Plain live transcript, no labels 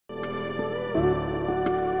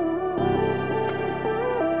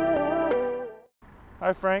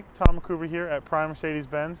Hi Frank, Tom McCouber here at Prime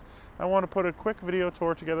Mercedes-Benz. I want to put a quick video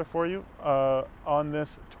tour together for you on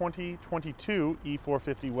this 2022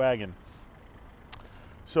 E450 wagon.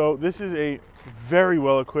 So this is a very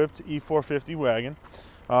well equipped E450 wagon.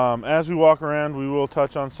 As we walk around, we will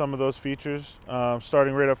touch on some of those features.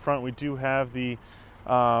 Starting right up front, we do have the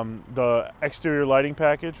exterior lighting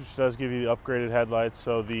package, which does give you the upgraded headlights,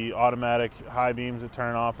 so the automatic high beams that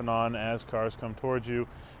turn off and on as cars come towards you,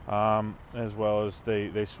 as well as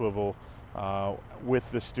they swivel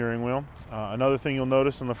with the steering wheel. Another thing you'll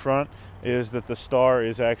notice in the front is that the star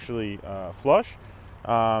is actually flush.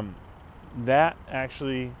 That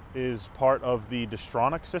actually is part of the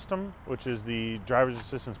Distronic system, which is the driver's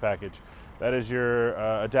assistance package. That is your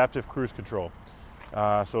adaptive cruise control.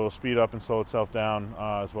 So it'll speed up and slow itself down,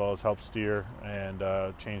 as well as help steer and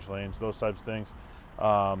change lanes, those types of things.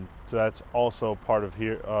 So that's also part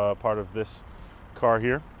of this car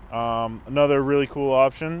here. Another really cool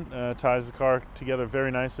option, ties the car together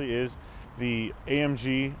very nicely, is the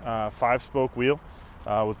AMG 5-spoke wheel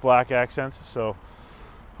with black accents. So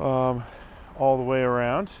all the way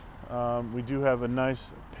around. We do have a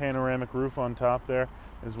nice panoramic roof on top there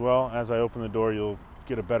as well. As I open the door, you'll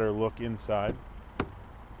get a better look inside.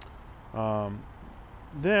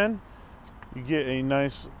 Then you get a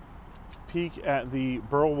nice peek at the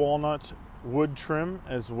burl walnut wood trim,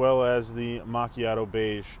 as well as the macchiato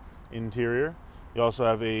beige interior. You also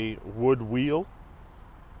have a wood wheel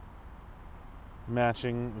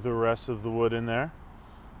matching the rest of the wood in there.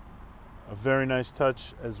 A very nice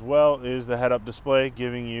touch as well is the head-up display,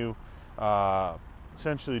 giving you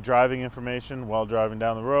essentially driving information while driving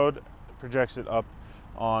down the road. It projects it up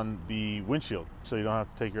on the windshield, so you don't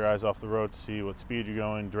have to take your eyes off the road to see what speed you're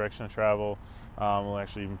going, direction of travel. We'll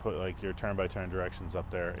actually even put like your turn-by-turn directions up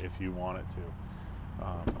there if you want it to.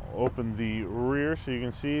 I'll open the rear so you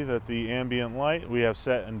can see that the ambient light we have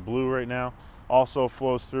set in blue right now also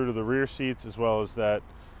flows through to the rear seats, as well as that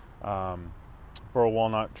burl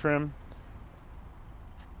walnut trim.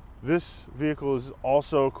 This vehicle is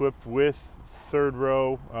also equipped with second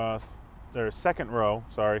row,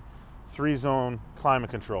 3-zone climate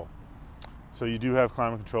control. So you do have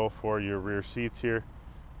climate control for your rear seats here.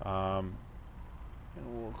 And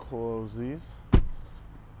we'll close these.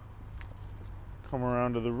 Come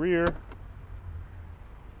around to the rear.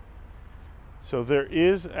 So there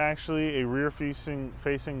is actually a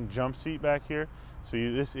rear-facing jump seat back here. So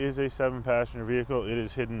this is a 7-passenger vehicle. It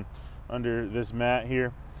is hidden under this mat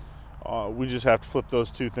here. We just have to flip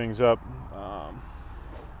those two things up.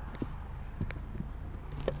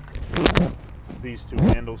 These two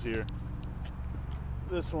handles here.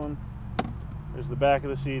 This one is the back of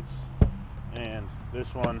the seats, and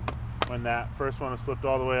this one, when that first one is flipped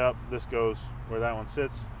all the way up, this goes where that one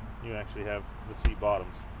sits. You actually have the seat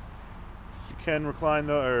bottoms. You can recline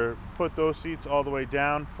or put those seats all the way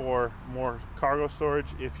down for more cargo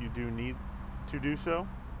storage if you do need to do so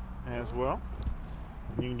as well.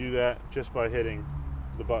 You can do that just by hitting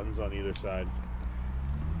the buttons on either side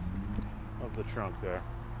of the trunk there.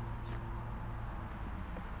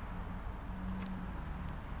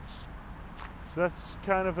 So that's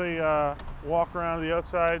kind of a walk around the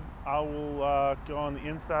outside. I will go on the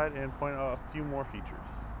inside and point out a few more features.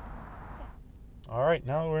 All right,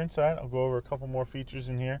 now that we're inside, I'll go over a couple more features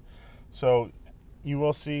in here. So you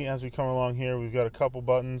will see as we come along here, we've got a couple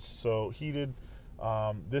buttons. So heated.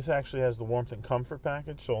 This actually has the warmth and comfort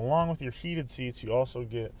package. So along with your heated seats, you also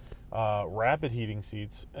get rapid heating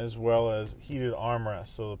seats, as well as heated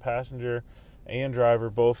armrests. So the passenger and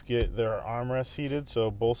driver both get their armrests heated,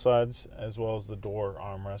 so both sides, as well as the door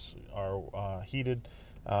armrests are heated,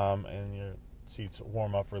 and your seats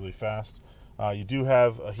warm up really fast. You do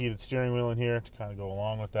have a heated steering wheel in here to kind of go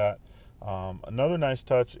along with that. Another nice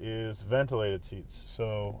touch is ventilated seats.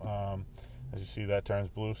 So as you see, that turns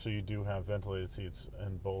blue, so you do have ventilated seats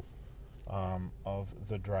in both of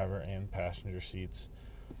the driver and passenger seats.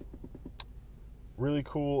 Really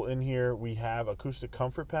cool in here, we have acoustic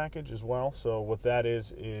comfort package as well. So what that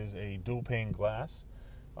is a dual pane glass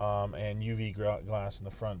and UV glass in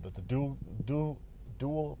the front, but the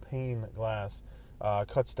dual pane glass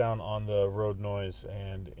cuts down on the road noise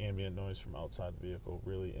and ambient noise from outside the vehicle,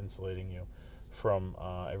 really insulating you from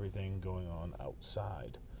everything going on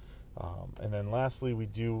outside. And then lastly, we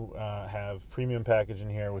do have premium package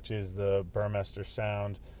in here, which is the Burmester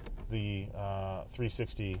sound, the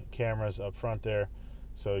 360 cameras up front there.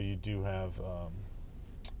 So you do have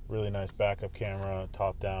really nice backup camera,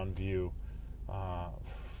 top-down view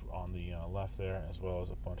on the left there, as well as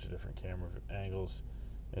a bunch of different camera angles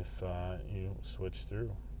if you switch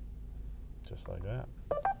through, just like that.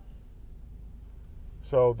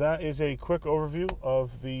 So that is a quick overview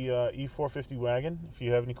of the E450 Wagon. If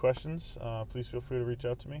you have any questions, please feel free to reach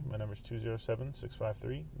out to me. My number is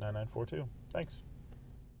 207-653-9942. Thanks.